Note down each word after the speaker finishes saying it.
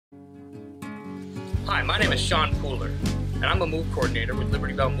Hi, my name is Sean Pooler, and I'm a move coordinator with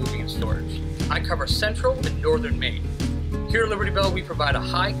Liberty Bell Moving and Storage. I cover central and northern Maine. Here at Liberty Bell, we provide a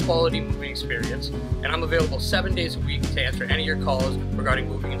high-quality moving experience, and I'm available 7 days a week to answer any of your calls regarding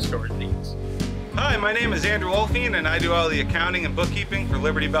moving and storage needs. Hi, my name is Andrew Wolfine, and I do all the accounting and bookkeeping for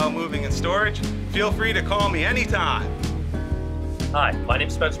Liberty Bell Moving and Storage. Feel free to call me anytime. Hi, my name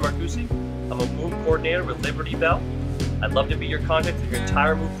is Spencer Marcucci. I'm a move coordinator with Liberty Bell. I'd love to be your contact through your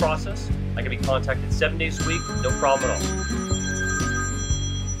entire move process. I can be contacted 7 days a week, no problem at all.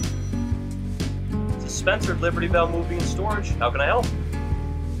 This is Spencer at Liberty Bell Moving and Storage. How can I help?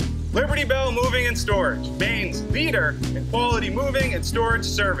 Liberty Bell Moving and Storage, Maine's leader in quality moving and storage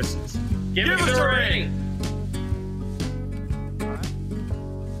services. Give us a ring!